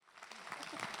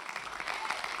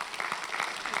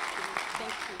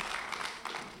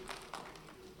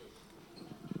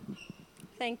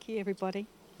Thank you, everybody.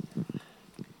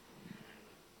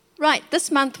 Right,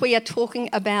 this month we are talking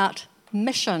about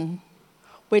mission.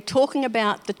 We're talking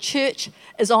about the church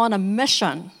is on a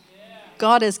mission.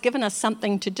 God has given us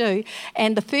something to do.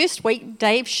 And the first week,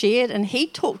 Dave shared, and he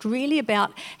talked really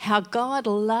about how God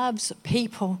loves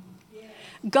people.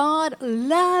 God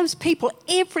loves people.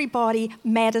 Everybody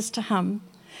matters to him.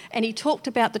 And he talked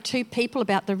about the two people,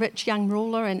 about the rich young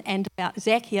ruler and about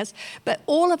Zacchaeus. But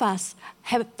all of us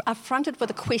are fronted with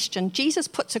a question. Jesus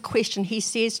puts a question. He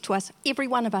says to us, every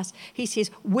one of us, he says,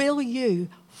 will you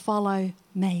follow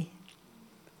me?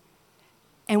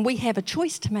 And we have a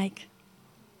choice to make.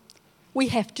 We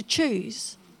have to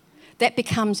choose. That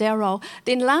becomes our role.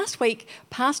 Then last week,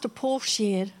 Pastor Paul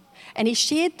shared, and he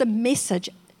shared the message.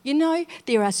 You know,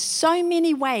 there are so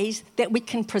many ways that we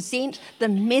can present the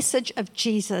message of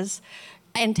Jesus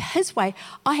and his way.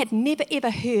 I had never, ever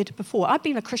heard before. I've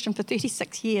been a Christian for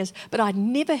 36 years, but I'd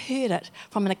never heard it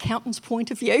from an accountant's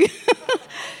point of view,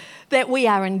 that we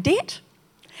are in debt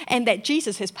and that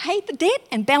Jesus has paid the debt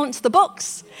and balanced the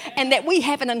books and that we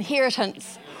have an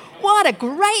inheritance. What a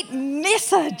great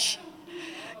message.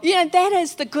 You know, that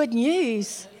is the good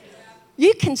news.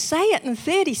 You can say it in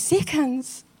 30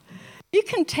 seconds. You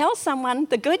can tell someone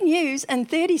the good news in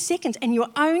 30 seconds in your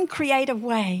own creative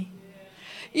way.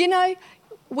 You know,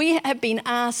 we have been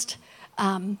asked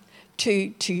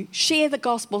to share the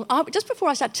gospel. Just before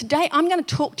I start, today I'm going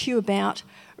to talk to you about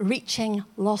reaching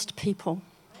lost people.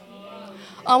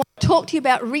 I want to talk to you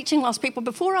about reaching lost people.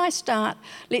 Before I start,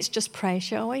 let's just pray,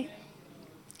 shall we?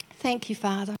 Thank you,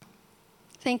 Father.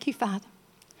 Thank you, Father.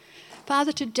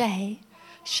 Father, today,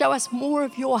 show us more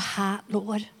of your heart,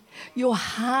 Lord. Your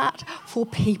heart for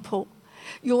people,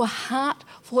 your heart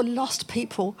for lost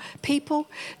people, people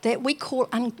that we call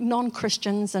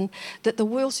non-Christians and that the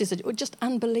world says are just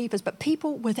unbelievers, but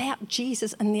people without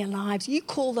Jesus in their lives, you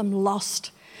call them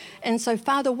lost. And so,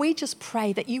 Father, we just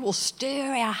pray that you will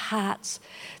stir our hearts,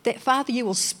 that, Father, you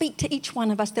will speak to each one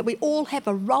of us, that we all have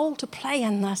a role to play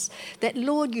in this, that,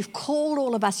 Lord, you've called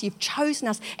all of us, you've chosen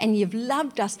us, and you've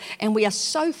loved us, and we are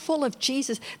so full of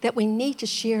Jesus that we need to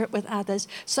share it with others.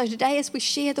 So today, as we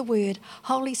share the word,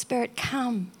 Holy Spirit,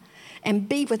 come and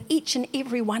be with each and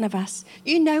every one of us.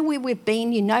 You know where we've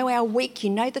been, you know our week, you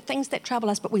know the things that trouble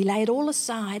us, but we lay it all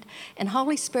aside, and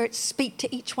Holy Spirit, speak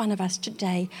to each one of us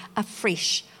today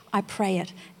afresh. I pray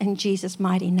it in Jesus'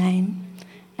 mighty name.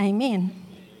 Amen.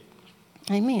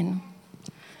 Amen.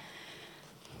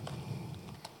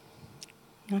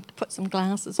 I have to put some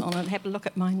glasses on and have a look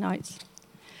at my notes.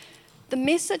 The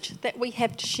message that we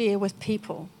have to share with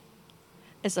people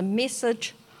is a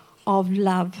message of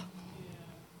love.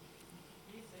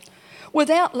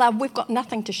 Without love, we've got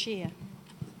nothing to share.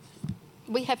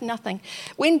 We have nothing.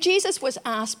 When Jesus was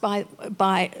asked by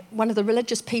one of the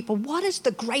religious people, what is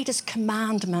the greatest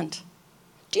commandment?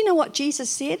 Do you know what Jesus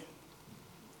said?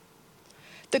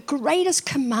 The greatest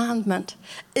commandment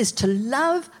is to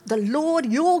love the Lord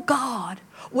your God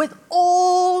with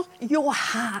all your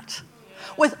heart,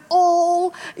 with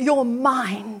all your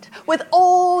mind, with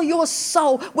all your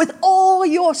soul, with all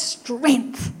your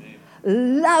strength.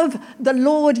 Love the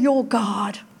Lord your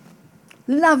God.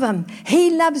 Love him. He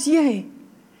loves you.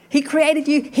 He created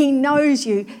you. He knows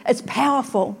you. It's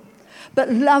powerful.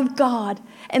 But love God.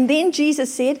 And then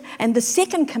Jesus said, and the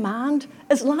second command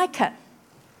is like it.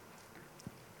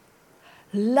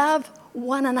 Love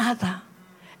one another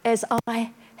as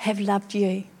I have loved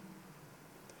you.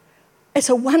 It's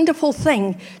a wonderful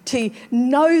thing to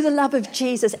know the love of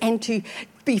Jesus and to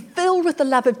be filled with the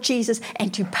love of Jesus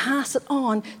and to pass it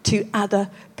on to other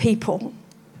people.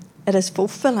 It is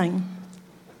fulfilling.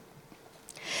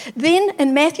 Then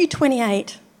in Matthew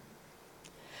 28,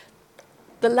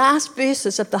 the last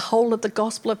verses of the whole of the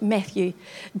Gospel of Matthew,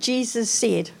 Jesus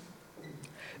said,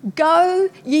 go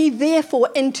ye therefore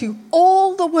into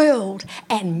all the world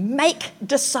and make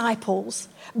disciples,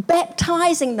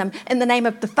 baptizing them in the name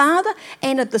of the Father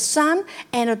and of the Son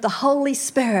and of the Holy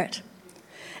Spirit.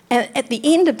 And at the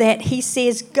end of that, he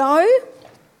says, go,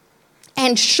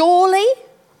 and surely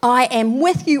I am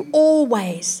with you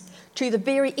always, to the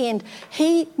very end.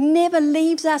 He never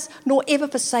leaves us nor ever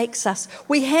forsakes us.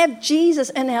 We have Jesus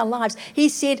in our lives. He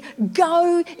said,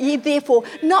 go ye therefore,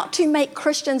 not to make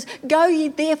Christians, go ye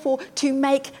therefore to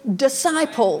make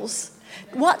disciples.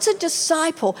 What's a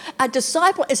disciple? A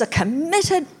disciple is a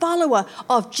committed follower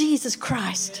of Jesus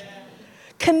Christ.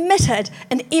 Committed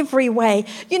in every way.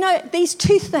 You know, these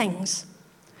two things,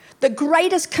 the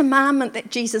greatest commandment that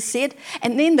Jesus said,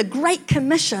 and then the Great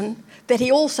Commission that he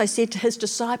also said to his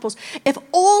disciples, if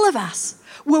all of us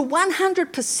were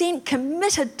 100%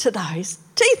 committed to those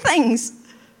two things,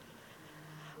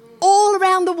 all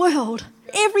around the world,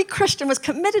 Every Christian was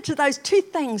committed to those two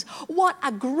things. What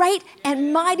a great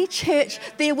and mighty church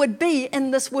there would be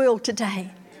in this world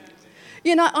today.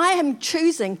 You know, I am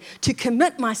choosing to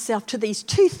commit myself to these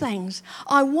two things.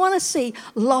 I want to see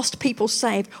lost people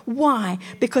saved. Why?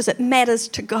 Because it matters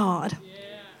to God.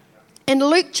 In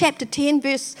Luke chapter 10,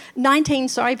 verse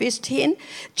 10,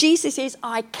 Jesus says,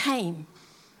 I came.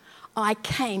 I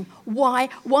came. Why?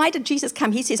 Why did Jesus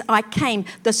come? He says, I came.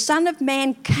 The Son of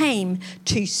Man came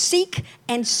to seek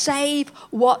and save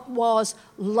what was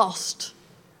lost.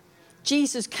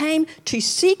 Jesus came to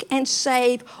seek and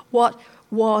save what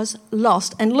was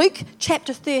lost. In Luke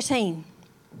chapter 13,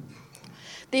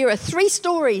 there are 3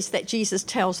 stories that Jesus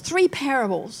tells, 3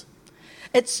 parables.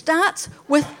 It starts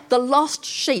with the lost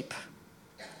sheep.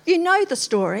 You know the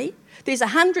story. There's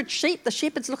 100 sheep. The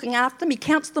shepherd's looking after them. He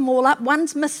counts them all up.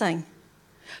 One's missing.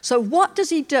 So what does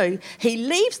he do? He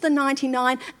leaves the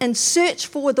 99 and search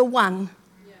for the one.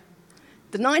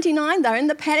 The 99, they're in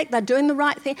the paddock, they're doing the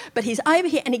right thing, but he's over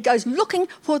here and he goes looking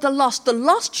for the lost. The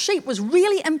lost sheep was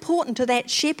really important to that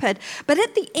shepherd. But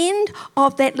at the end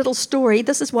of that little story,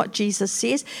 this is what Jesus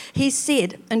says. He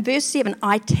said in verse 7,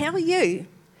 I tell you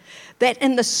that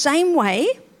in the same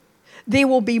way, there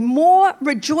will be more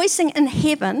rejoicing in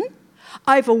heaven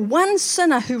over one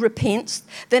sinner who repents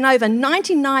than over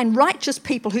 99 righteous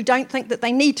people who don't think that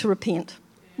they need to repent.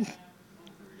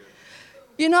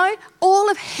 You know, all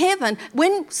of heaven,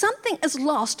 when something is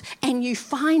lost and you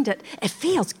find it, it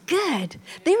feels good.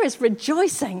 There is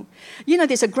rejoicing. You know,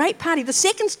 there's a great party. The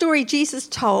second story Jesus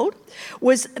told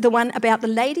was the one about the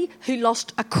lady who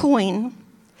lost a coin.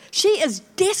 She is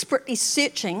desperately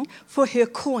searching for her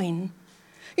coin.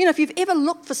 You know, if you've ever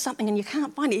looked for something and you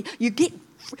can't find it,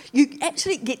 you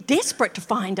actually get desperate to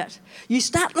find it. You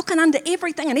start looking under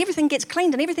everything and everything gets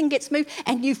cleaned and everything gets moved.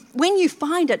 And when you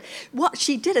find it, what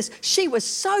she did is she was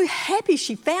so happy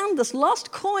she found this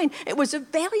lost coin. It was of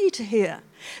value to her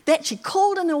that she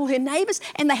called in all her neighbours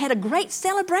and they had a great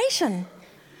celebration.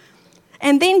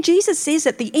 And then Jesus says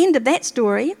at the end of that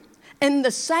story, in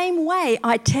the same way,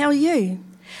 I tell you,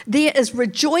 there is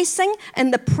rejoicing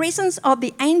in the presence of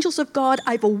the angels of God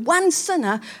over one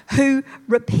sinner who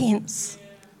repents.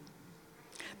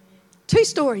 2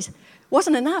 stories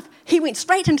wasn't enough. He went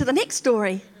straight into the next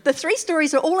story. The 3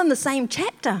 stories are all in the same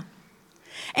chapter.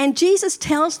 And Jesus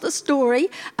tells the story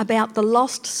about the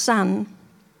lost son.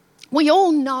 We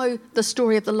all know the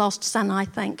story of the lost son, I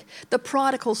think. The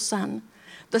prodigal son.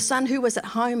 The son who was at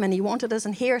home and he wanted his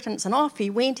inheritance and off he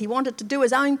went. He wanted to do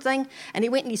his own thing and he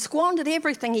went and he squandered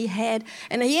everything he had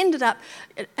and he ended up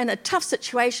in a tough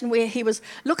situation where he was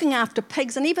looking after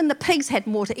pigs and even the pigs had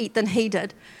more to eat than he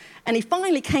did. And he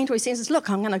finally came to his senses, look,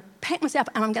 I'm going to pack myself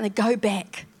and I'm going to go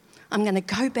back. I'm going to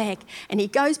go back. And he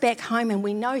goes back home and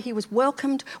we know he was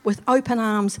welcomed with open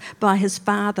arms by his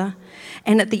father.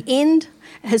 And at the end,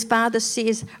 his father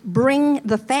says, bring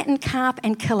the fattened calf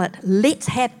and kill it. Let's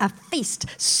have a feast,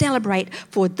 celebrate.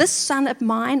 For this son of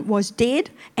mine was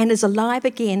dead and is alive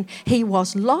again. He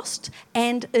was lost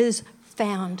and is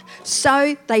found.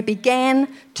 So they began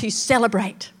to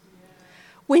celebrate.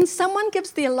 When someone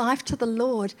gives their life to the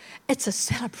Lord, it's a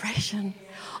celebration.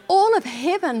 All of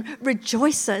heaven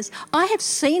rejoices. I have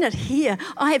seen it here.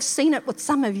 I have seen it with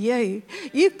some of you.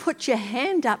 You've put your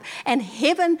hand up and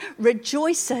heaven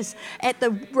rejoices at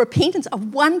the repentance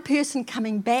of one person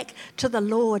coming back to the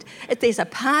Lord. If there's a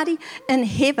party in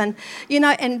heaven, you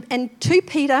know, and 2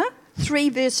 Peter 3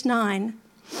 verse 9,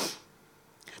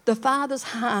 the Father's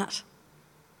heart.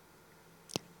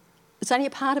 It's only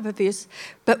a part of a verse,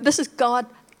 but this is God,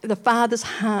 the Father's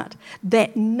heart,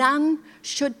 that none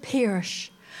should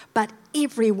perish, but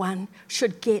everyone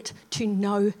should get to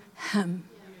know him.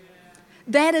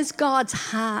 That is God's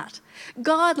heart.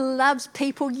 God loves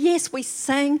people. Yes, we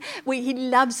sing, he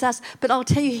loves us, but I'll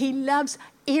tell you, he loves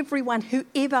everyone who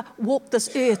ever walked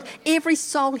this earth. Every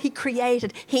soul he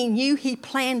created, he knew, he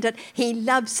planned it. He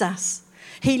loves us.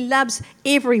 He loves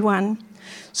everyone.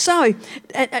 So,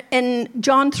 in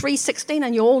John 3:16,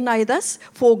 and you all know this,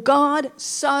 for God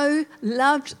so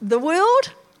loved the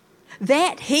world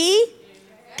that he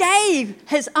gave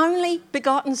his only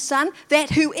begotten Son,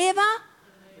 that whoever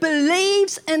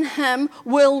believes in him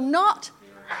will not,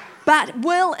 but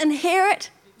will inherit.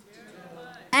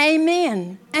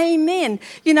 Amen. Amen.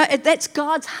 You know, that's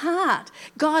God's heart.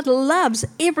 God loves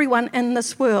everyone in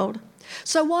this world.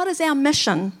 So what is our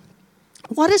mission?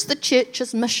 What is the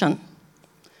church's mission?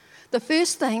 The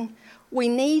first thing, we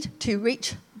need to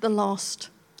reach the lost.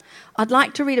 I'd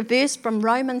like to read a verse from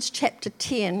Romans chapter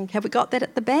 10. Have we got that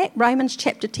at the back? Romans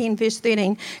chapter 10, verse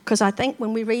 13. Because I think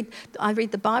when I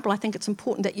read the Bible, I think it's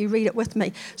important that you read it with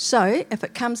me. So if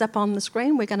it comes up on the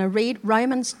screen, we're going to read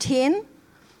Romans 10,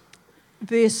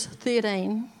 verse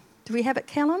 13. Do we have it,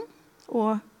 Callum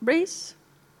or Reese?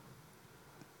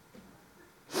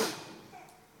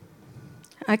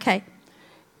 Okay.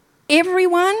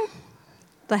 Everyone,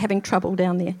 they're having trouble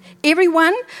down there.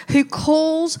 Everyone who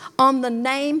calls on the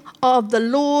name of the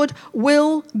Lord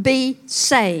will be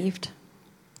saved.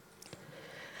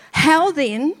 How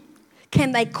then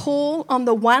can they call on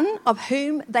the one of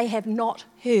whom they have not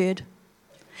heard?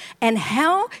 And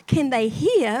how can they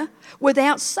hear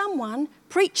without someone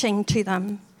preaching to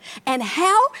them? And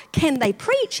how can they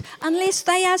preach unless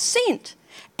they are sent?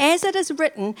 As it is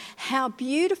written, how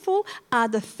beautiful are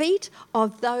the feet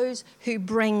of those who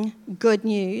bring good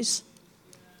news.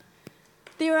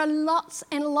 There are lots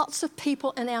and lots of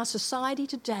people in our society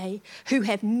today who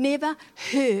have never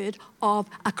heard of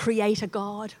a creator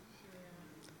God.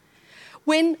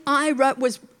 When I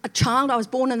was a child, I was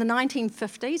born in the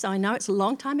 1950s. I know it's a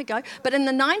long time ago. But in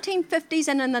the 1950s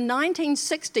and in the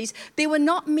 1960s, there were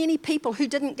not many people who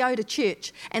didn't go to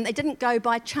church, and they didn't go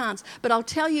by chance. But I'll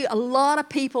tell you, a lot of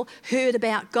people heard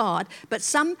about God. But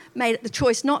some made it the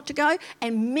choice not to go,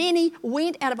 and many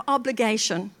went out of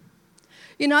obligation.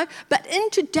 You know, but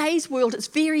in today's world, it's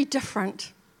very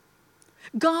different.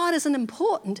 God isn't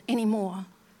important anymore.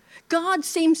 God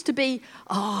seems to be,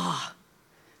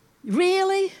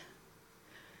 really?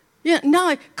 Yeah,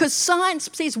 no, because science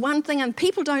says one thing and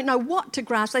people don't know what to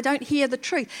grasp. They don't hear the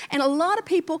truth. And a lot of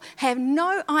people have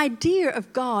no idea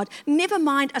of God, never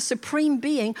mind a supreme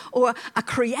being or a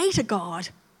creator God.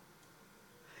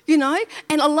 You know,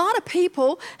 and a lot of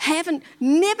people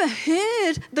never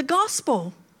heard the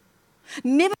gospel.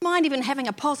 Never mind even having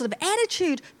a positive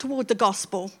attitude toward the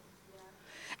gospel.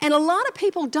 And a lot of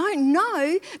people don't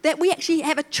know that we actually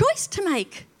have a choice to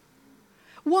make.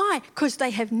 Why? Because they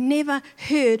have never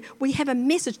heard. We have a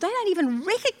message. They don't even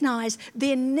recognize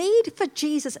their need for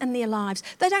Jesus in their lives.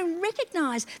 They don't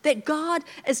recognize that God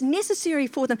is necessary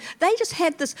for them. They just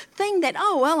have this thing that,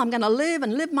 I'm going to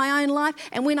live my own life,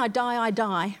 and when I die, I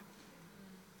die.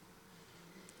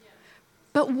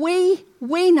 But we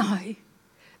know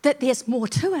that there's more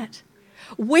to it.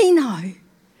 We know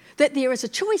that there is a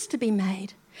choice to be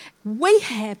made. We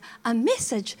have a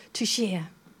message to share.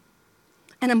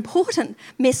 An important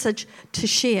message to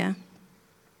share.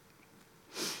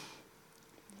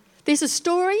 There's a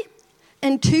story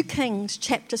in 2 Kings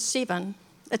chapter 7.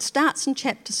 It starts in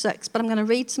chapter 6, but I'm going to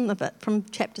read some of it from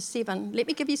chapter 7. Let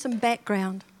me give you some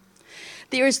background.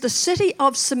 There is the city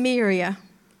of Samaria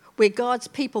where God's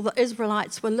people, the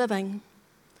Israelites, were living.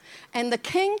 And the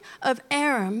king of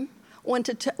Aram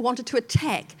wanted to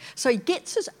attack. So he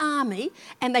gets his army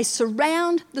and they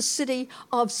surround the city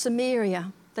of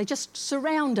Samaria. They just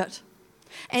surround it.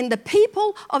 And the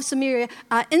people of Samaria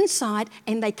are inside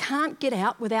and they can't get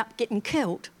out without getting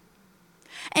killed.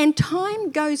 And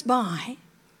time goes by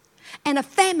and a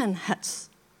famine hits.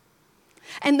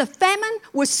 And the famine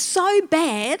was so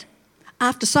bad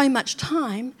after so much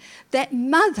time that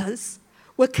mothers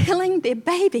were killing their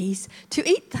babies to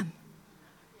eat them.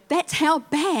 That's how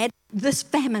bad this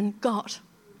famine got.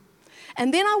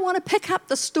 And then I want to pick up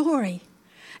the story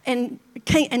in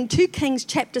 2 Kings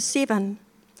chapter 7,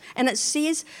 and it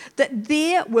says that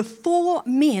there were 4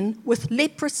 men with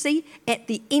leprosy at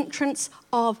the entrance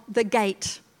of the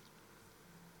gate.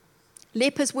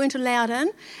 Lepers weren't allowed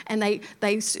in, and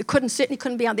they certainly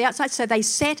couldn't be on the outside, so they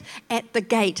sat at the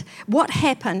gate. What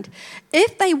happened?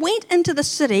 If they went into the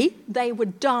city, they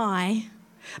would die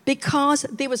because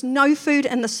there was no food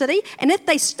in the city, and if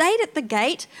they stayed at the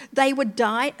gate, they would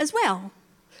die as well.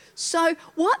 So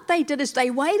what they did is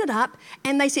they waited up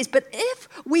and they says, but if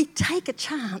we take a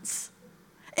chance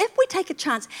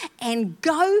and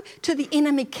go to the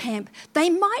enemy camp, they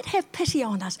might have pity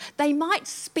on us. They might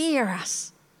spare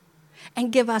us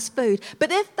and give us food.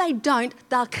 But if they don't,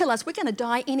 they'll kill us. We're going to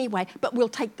die anyway, but we'll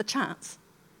take the chance.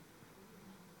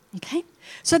 Okay?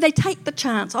 So they take the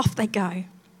chance. Off they go.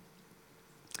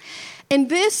 In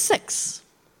verse 6,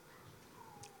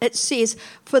 it says,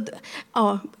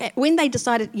 when they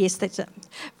decided, yes, that's it.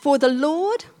 For the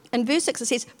Lord, in verse 6 it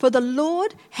says, for the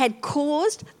Lord had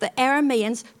caused the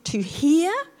Arameans to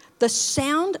hear the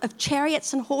sound of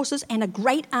chariots and horses and a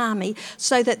great army,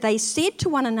 so that they said to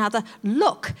one another,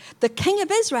 look, the king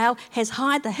of Israel has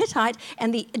hired the Hittite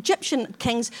and the Egyptian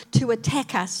kings to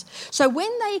attack us. So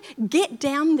when they get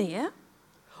down there,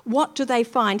 what do they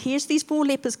find? Here's these 4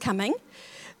 lepers coming.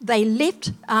 They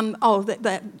left,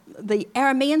 the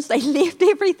Arameans, they left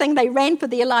everything. They ran for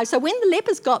their lives. So when the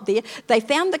lepers got there, they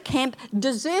found the camp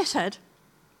deserted.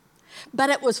 but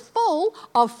it was full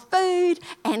of food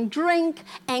and drink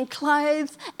and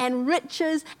clothes and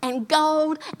riches and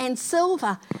gold and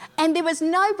silver. And there was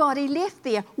nobody left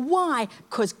there. Why?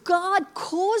 Because God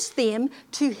caused them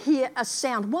to hear a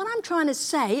sound. What I'm trying to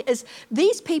say is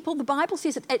these people, the Bible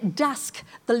says at dusk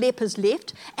the lepers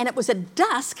left, and it was at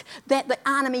dusk that the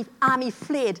army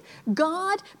fled.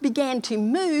 God began to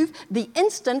move the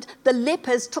instant the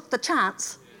lepers took the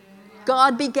chance.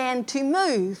 God began to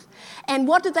move. And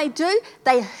what did they do?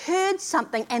 They heard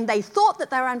something and they thought that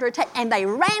they were under attack, and they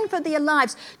ran for their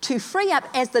lives to free up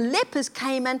as the lepers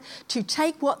came in to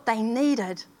take what they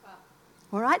needed.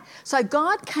 All right? So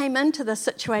God came into the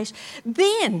situation.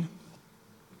 Then,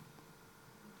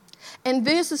 in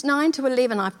verses 9 to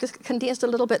 11, I've just condensed a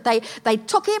little bit, they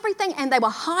took everything and they were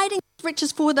hiding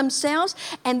riches for themselves,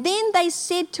 and then they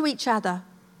said to each other,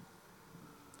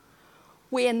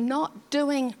 "We're not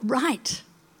doing right.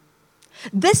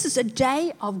 This is a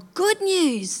day of good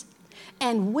news,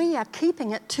 and we are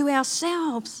keeping it to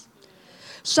ourselves."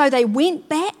 So they went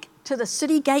back to the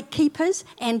city gatekeepers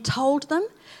and told the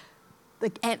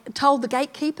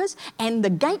gatekeepers, and the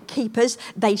gatekeepers,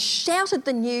 they shouted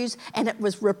the news, and it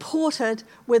was reported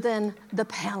within the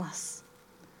palace.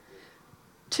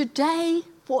 Today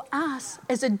for us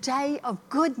is a day of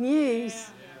good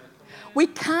news. We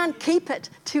can't keep it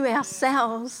to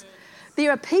ourselves.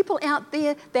 There are people out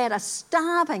there that are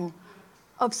starving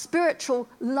of spiritual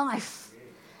life,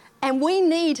 and we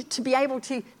need to be able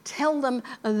to tell them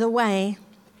the way.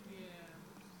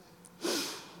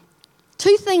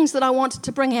 Two things that I wanted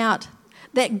to bring out: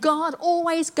 that God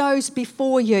always goes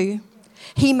before you.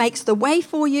 He makes the way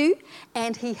for you,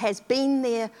 and He has been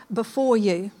there before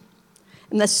you.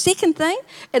 And the second thing,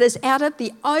 it is out of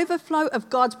the overflow of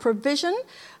God's provision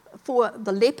for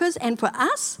the lepers and for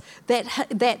us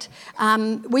that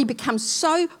we become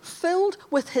so filled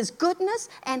with His goodness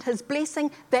and His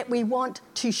blessing that we want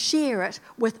to share it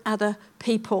with other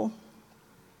people.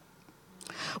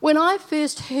 When I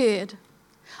first heard,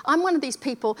 I'm one of these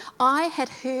people, I had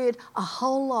heard a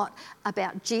whole lot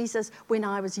about Jesus when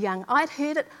I was young. I'd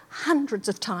heard it hundreds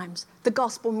of times, the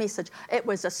gospel message. It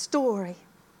was a story.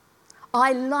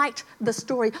 I liked the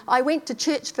story. I went to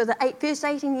church for the first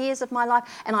 18 years of my life,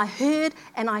 and I heard,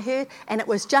 and it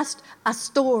was just a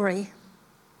story.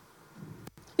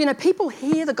 You know, people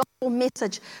hear the gospel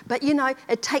message, but you know,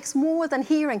 it takes more than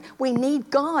hearing. We need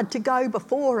God to go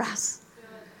before us.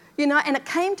 You know, and it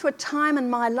came to a time in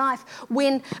my life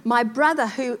when my brother,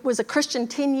 who was a Christian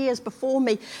 10 years before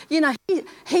me, you know,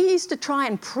 he used to try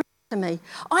and preach to me.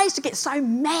 I used to get so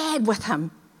mad with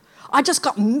him. I just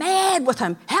got mad with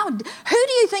him. Who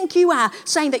do you think you are,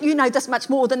 saying that you know this much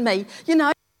more than me? You know,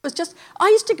 it was just,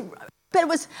 I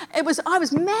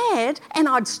was mad, and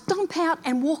I'd stomp out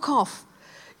and walk off,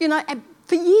 you know,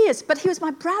 for years. But he was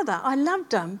my brother. I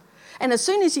loved him. And as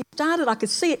soon as he started, I could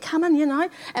see it coming, you know,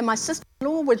 and my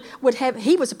sister-in-law would have,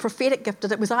 he was a prophetic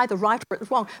gifted, it was either right or it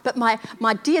was wrong, but my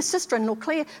dear sister-in-law,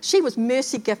 Claire, she was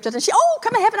mercy gifted, and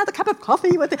come and have another cup of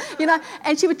coffee with it, you know,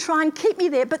 and she would try and keep me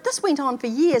there. But this went on for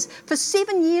years. For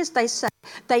 7 years, they say,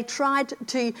 they tried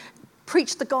to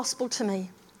preach the gospel to me.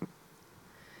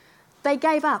 They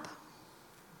gave up.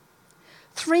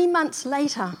 3 months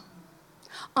later,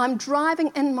 I'm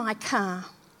driving in my car.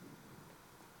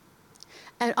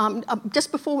 And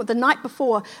the night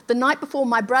before,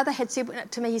 my brother had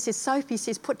said to me, he says, "Sophie," he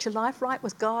says, "put your life right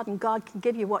with God, and God can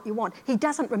give you what you want." He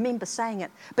doesn't remember saying it,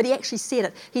 but he actually said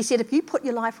it. He said, "If you put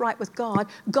your life right with God,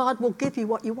 God will give you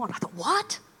what you want." I thought,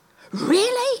 what?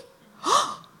 Really?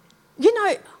 You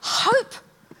know, hope.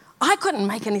 I couldn't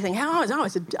make anything happen.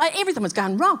 Everything was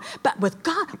going wrong. But with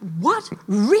God, what?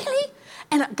 Really?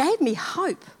 And it gave me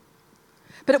hope.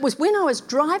 But it was when I was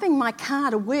driving my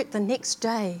car to work the next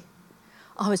day,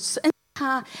 I was in the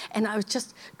car and I was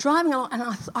just driving along, and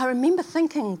I remember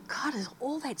thinking, God, is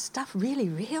all that stuff really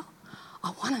real?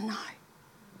 I want to know.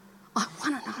 I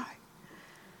want to know.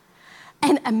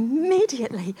 And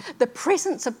immediately, the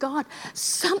presence of God,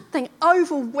 something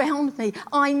overwhelmed me.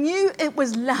 I knew it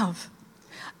was love.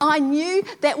 I knew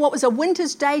that what was a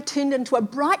winter's day turned into a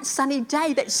bright sunny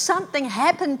day, that something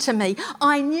happened to me.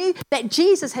 I knew that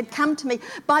Jesus had come to me.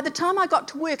 By the time I got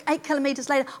to work 8 kilometres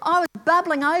later, I was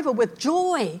bubbling over with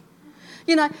joy.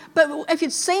 You know, but if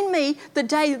you'd seen me the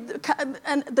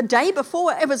day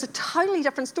before, it was a totally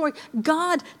different story.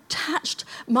 God touched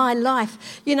my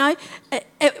life. You know,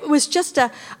 it was just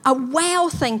a wow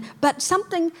thing, but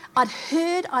something I'd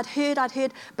heard,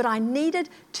 but I needed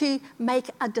to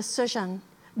make a decision.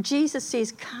 Jesus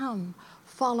says, "Come,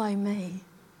 follow me."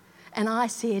 And I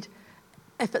said,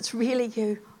 "If it's really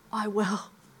you, I will."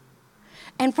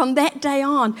 And from that day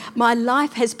on, my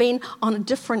life has been on a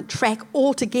different track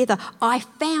altogether. I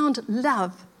found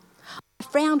love. I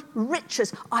found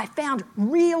riches. I found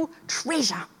real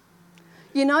treasure.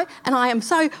 You know, and I am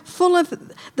so full of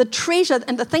the treasure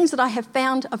and the things that I have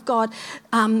found of God.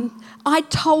 I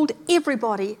told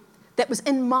everybody that was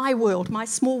in my world, my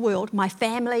small world, my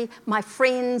family, my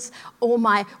friends, all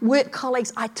my work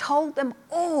colleagues, I told them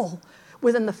all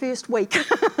within the first week.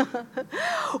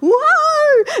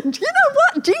 Whoa! Do you know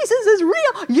what? Jesus is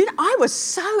real. You know, I was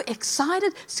so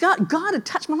excited. God had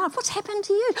touched my life. What's happened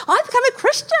to you? I've become a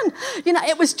Christian. You know,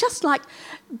 it was just like,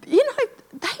 you know,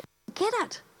 they didn't get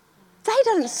it. They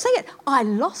didn't see it. I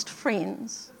lost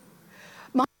friends.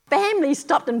 My family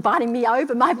stopped inviting me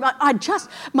over. My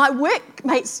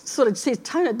workmates sort of said,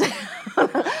 tone it down.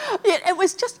 It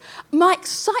was just my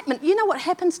excitement. You know what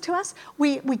happens to us?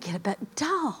 We get a bit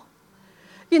dull.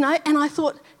 You know, and I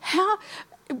thought,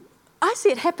 I see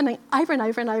it happening over and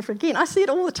over and over again. I see it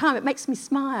all the time. It makes me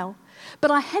smile.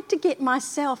 But I had to get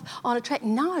myself on a track.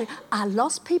 No, are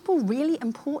lost people really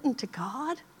important to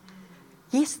God?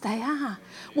 Yes, they are.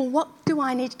 Well, what do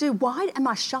I need to do? Why am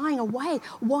I shying away?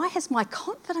 Why has my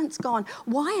confidence gone?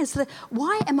 Why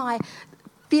am I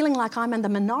feeling like I'm in the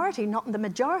minority, not in the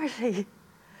majority?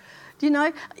 You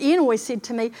know, Ian always said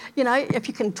to me, you know, if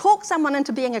you can talk someone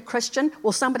into being a Christian,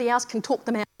 well, somebody else can talk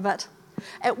them out of it.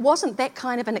 It wasn't that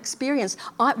kind of an experience.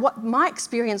 What my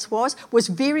experience was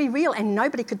very real, and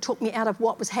nobody could talk me out of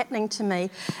what was happening to me.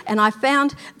 And I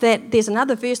found that there's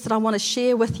another verse that I want to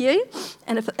share with you,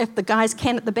 and if the guys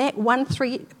can at the back, 1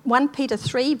 Peter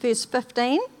 3, verse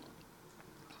 15.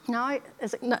 No,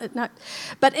 is it? No.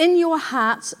 But in your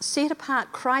hearts, set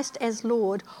apart Christ as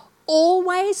Lord.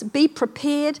 Always be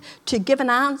prepared to give an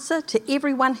answer to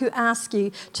everyone who asks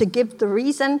you, to give the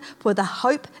reason for the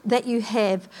hope that you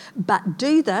have, but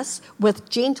do this with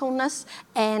gentleness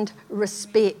and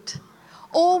respect.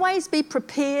 Always be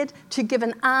prepared to give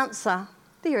an answer.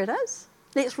 There it is.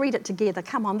 Let's read it together.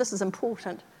 Come on, this is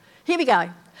important. Here we go.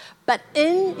 But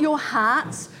in your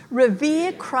hearts,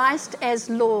 revere Christ as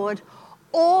Lord.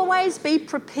 Always be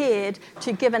prepared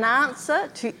to give an answer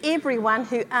to everyone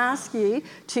who asks you,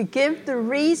 to give the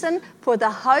reason for the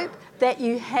hope that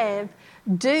you have.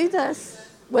 Do this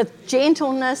with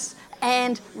gentleness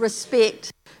and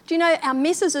respect. Do you know, our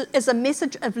message is a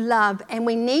message of love, and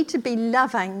we need to be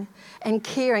loving and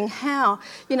caring. How?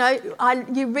 You know,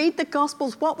 you read the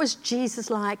Gospels, what was Jesus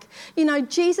like? You know,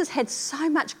 Jesus had so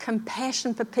much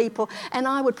compassion for people, and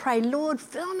I would pray, Lord,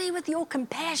 fill me with your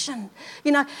compassion.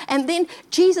 You know, and then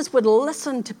Jesus would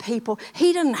listen to people.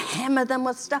 He didn't hammer them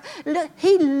with stuff.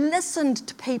 He listened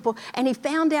to people, and he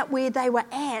found out where they were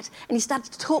at, and he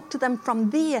started to talk to them from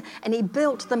there, and he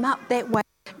built them up that way.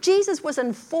 Jesus was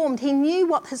informed. He knew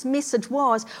what his message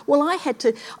was. Well, I had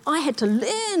to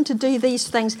learn to do these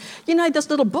things. You know, this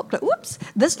little booklet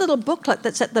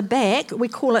that's at the back, we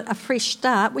call it a fresh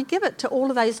start. We give it to all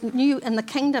of those new in the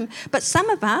kingdom. But some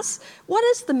of us, what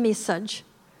is the message?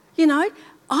 You know,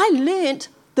 I learnt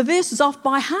the verses off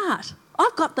by heart.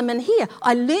 I've got them in here.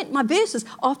 I learnt my verses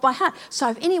off by heart. So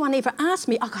if anyone ever asks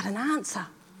me, I've got an answer.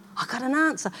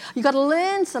 You've got to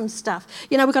learn some stuff.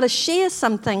 You know, we've got to share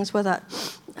some things with it.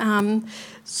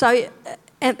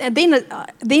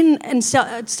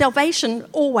 Salvation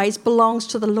always belongs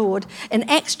to the Lord. In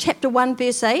Acts chapter 1,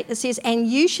 verse 8, it says, and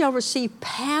you shall receive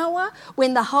power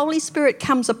when the Holy Spirit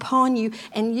comes upon you,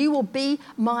 and you will be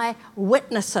my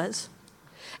witnesses.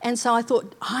 And so I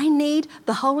thought, I need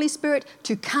the Holy Spirit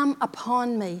to come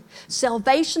upon me.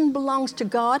 Salvation belongs to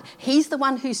God. He's the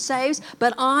one who saves,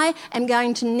 but I am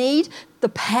going to need the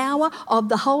power of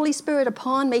the Holy Spirit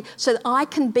upon me so that I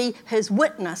can be his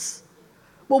witness.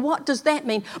 Well, what does that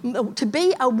mean? To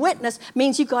be a witness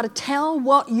means you've got to tell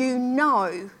what you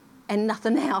know and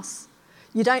nothing else.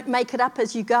 You don't make it up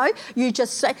as you go. You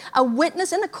just say, a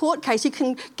witness in a court case, you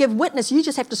can give witness. You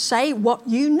just have to say what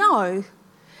you know.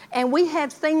 And we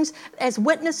have things as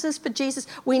witnesses for Jesus,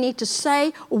 we need to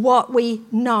say what we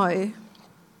know.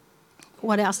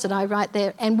 What else did I write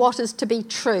there? And what is to be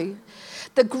true.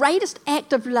 The greatest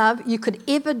act of love you could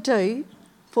ever do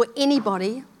for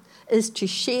anybody is to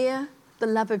share the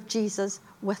love of Jesus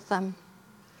with them.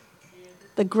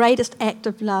 The greatest act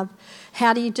of love.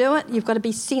 How do you do it? You've got to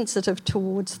be sensitive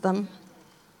towards them.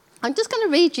 I'm just going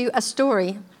to read you a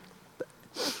story.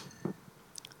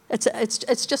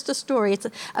 It's just a story. It's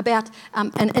about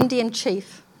an Indian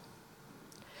chief.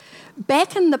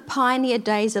 Back in the pioneer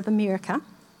days of America,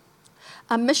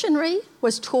 a missionary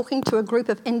was talking to a group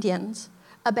of Indians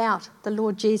about the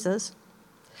Lord Jesus.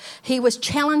 He was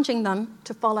challenging them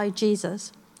to follow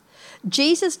Jesus.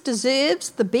 Jesus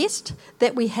deserves the best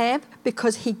that we have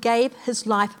because he gave his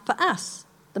life for us.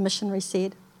 the missionary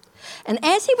said. And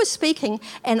as he was speaking,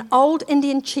 an old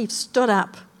Indian chief stood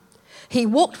up. He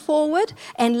walked forward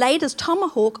and laid his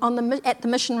tomahawk at the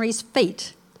missionary's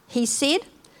feet. He said,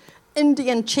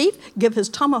 "Indian chief, give his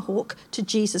tomahawk to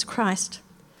Jesus Christ."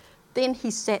 Then he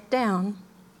sat down.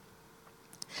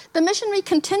 The missionary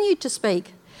continued to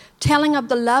speak, telling of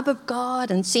the love of God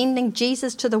and sending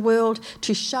Jesus to the world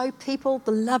to show people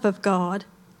the love of God.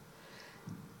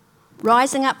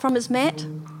 Rising up from his mat,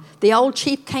 the old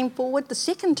chief came forward the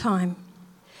second time.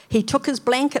 He took his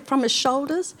blanket from his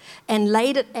shoulders and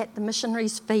laid it at the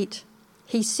missionary's feet.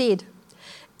 He said,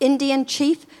 "Indian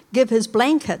chief, give his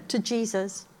blanket to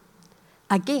Jesus."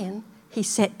 Again, he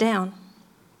sat down.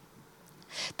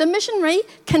 The missionary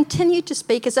continued to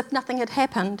speak as if nothing had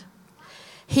happened.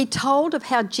 He told of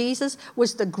how Jesus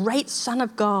was the great Son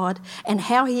of God and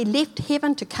how he left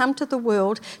heaven to come to the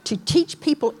world to teach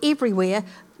people everywhere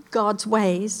God's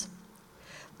ways.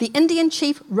 The Indian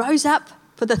chief rose up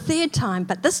for the third time,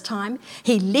 but this time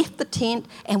he left the tent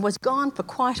and was gone for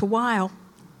quite a while.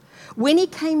 When he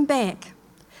came back,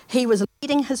 he was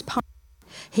leading his pony.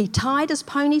 He tied his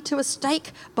pony to a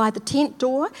stake by the tent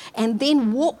door and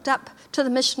then walked up to the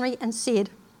missionary and said,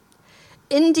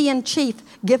 "Indian chief,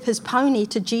 give his pony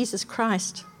to Jesus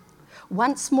Christ."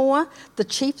 Once more, the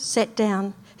chief sat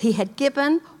down. He had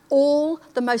given all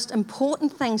the most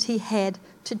important things he had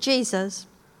to Jesus.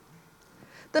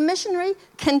 The missionary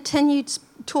continued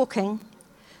talking.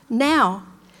 Now,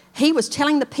 he was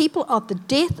telling the people of the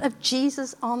death of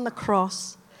Jesus on the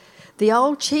cross. The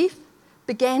old chief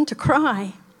began to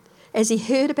cry as he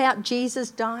heard about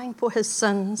Jesus dying for his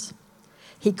sins.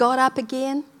 He got up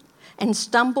again and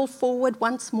stumbled forward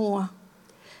once more.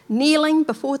 Kneeling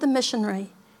before the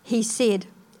missionary, he said,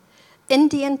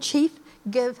 "Indian chief,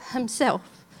 give himself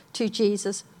to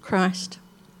Jesus Christ."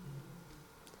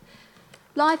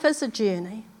 Life is a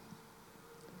journey.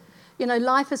 You know,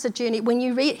 life is a journey. When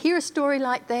you hear a story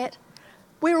like that,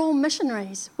 we're all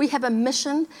missionaries. We have a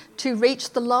mission to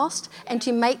reach the lost and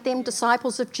to make them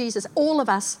disciples of Jesus. All of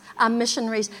us are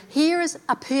missionaries. Here is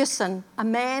a person, a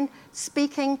man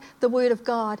speaking the word of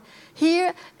God.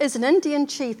 Here is an Indian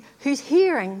chief who's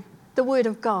hearing the word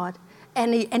of God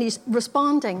and he's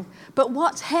responding. But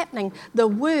what's happening? The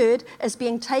word is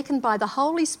being taken by the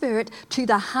Holy Spirit to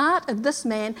the heart of this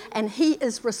man and he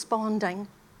is responding.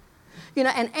 You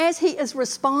know, and as he is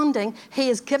responding, he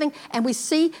is giving, and we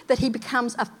see that he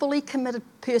becomes a fully committed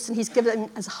person. He's given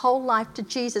his whole life to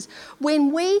Jesus.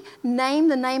 When we name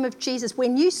the name of Jesus,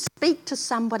 when you speak to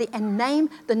somebody and name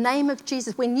the name of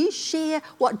Jesus, when you share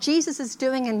what Jesus is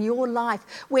doing in your life,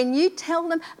 when you tell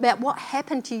them about what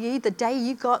happened to you the day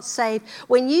you got saved,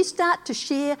 when you start to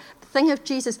share the thing of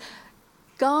Jesus,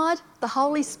 God, the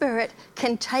Holy Spirit,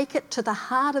 can take it to the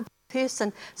heart of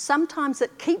person. Sometimes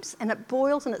it keeps and it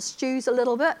boils and it stews a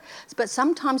little bit, but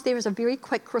sometimes there is a very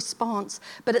quick response.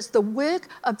 But it's the work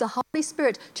of the Holy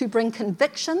Spirit to bring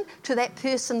conviction to that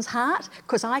person's heart,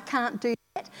 because I can't do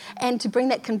that, and to bring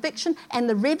that conviction and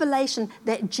the revelation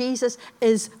that Jesus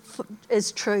is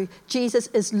true. Jesus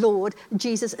is Lord.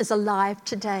 Jesus is alive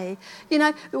today. You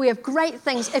know, we have great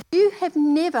things. If you have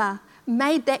never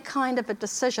made that kind of a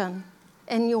decision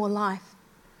in your life,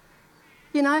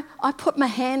 you know, I put my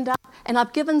hand up and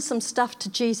I've given some stuff to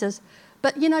Jesus.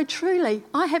 But, you know, truly,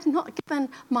 I have not given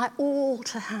my all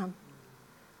to him.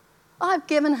 I've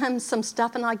given him some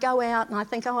stuff and I go out and I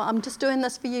think, oh, I'm just doing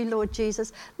this for you, Lord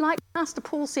Jesus. Like Pastor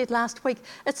Paul said last week,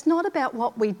 it's not about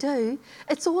what we do.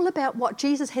 It's all about what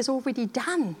Jesus has already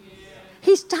done.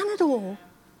 He's done it all.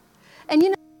 And, you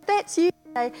know, if that's you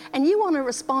today and you want to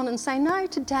respond and say, no,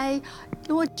 today,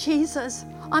 Lord Jesus,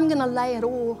 I'm going to lay it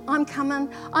all. I'm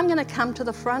going to come to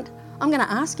the front. I'm going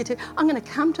to ask you to. I'm going to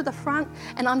come to the front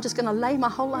and I'm just going to lay my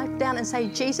whole life down and say,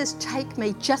 Jesus, take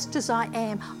me just as I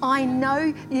am. I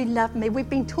know you love me. We've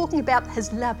been talking about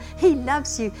his love. He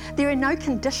loves you. There are no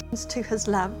conditions to his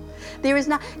love. There is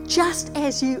no, just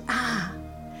as you are.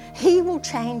 He will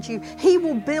change you. He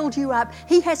will build you up.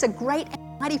 He has a great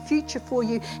mighty future for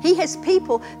you. He has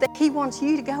people that he wants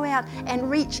you to go out and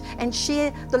reach and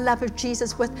share the love of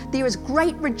Jesus with. There is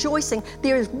great rejoicing.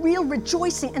 There is real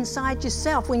rejoicing inside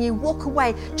yourself when you walk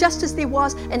away, just as there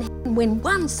was in heaven when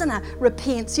one sinner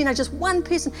repents, you know, just one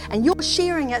person, and you're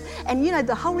sharing it, and you know,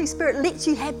 the Holy Spirit lets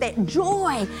you have that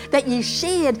joy that you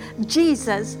shared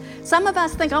Jesus. Some of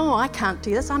us think, oh, I can't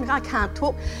do this. I can't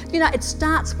talk. You know, it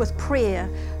starts with prayer.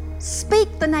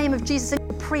 Speak the name of Jesus in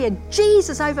your prayer.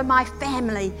 Jesus over my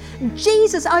family.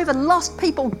 Jesus over lost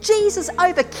people. Jesus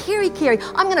over Kerry.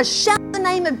 I'm going to shout the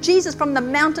name of Jesus from the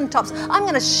mountaintops. I'm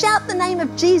going to shout the name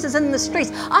of Jesus in the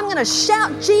streets. I'm going to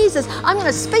shout Jesus. I'm going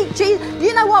to speak Jesus.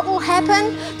 You know what will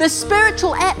happen? The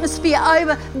spiritual atmosphere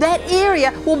over that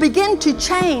area will begin to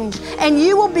change, and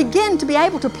you will begin to be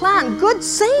able to plant good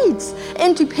seeds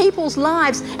into people's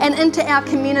lives and into our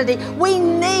community.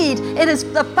 It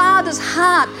is the Father's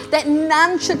heart that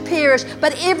none should perish,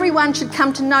 but everyone should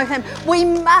come to know Him. We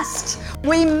must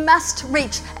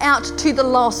reach out to the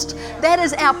lost. That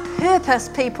is our purpose,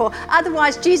 people.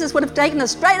 Otherwise, Jesus would have taken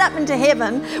us straight up into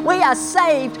heaven. We are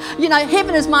saved. You know,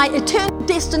 heaven is my eternal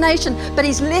destination, but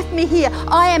He's left me here.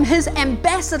 I am His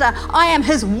ambassador. I am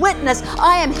His witness.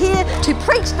 I am here to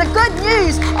preach the good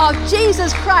news of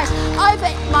Jesus Christ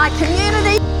over my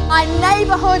community, my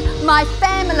neighborhood, my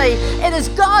family. It is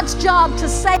God's job to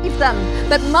save them,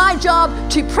 but my job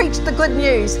to preach the good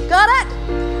news. Got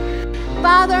it?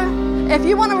 Father, if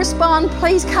you want to respond,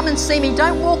 please come and see me.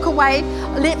 Don't walk away.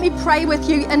 Let me pray with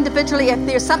you individually. If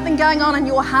there's something going on in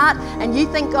your heart and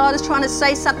you think God is trying to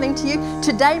say something to you,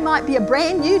 today might be a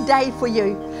brand new day for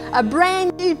you. A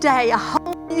brand new day, a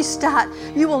whole new start.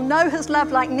 You will know His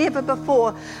love like never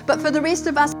before. But for the rest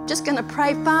of us, I'm just going to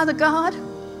pray. Father God,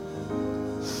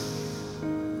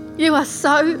 You are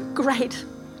so great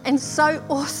and so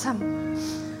awesome.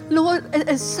 Lord, it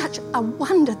is such a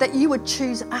wonder that You would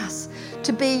choose us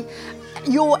to be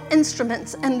Your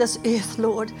instruments in this earth,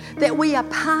 Lord, that we are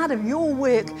part of Your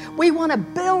work. We want to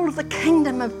build the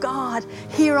kingdom of God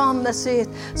here on this earth.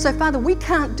 So, Father, we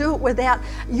can't do it without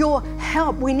Your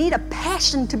help. We need a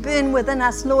passion to burn within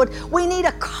us, Lord. We need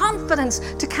a confidence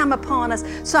to come upon us.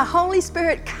 So, Holy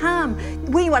Spirit, come.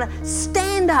 We want to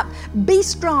stand up, be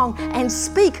strong, and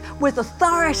speak with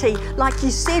authority like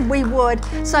You said we would.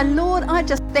 So, Lord, I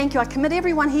just thank You. I commit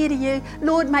everyone here to You.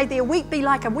 Lord, may their week be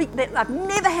like a week that I've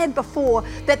never had before,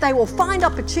 that they will find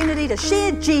opportunity to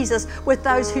share Jesus with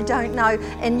those who don't know.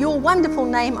 In Your wonderful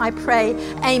name I pray,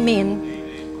 amen.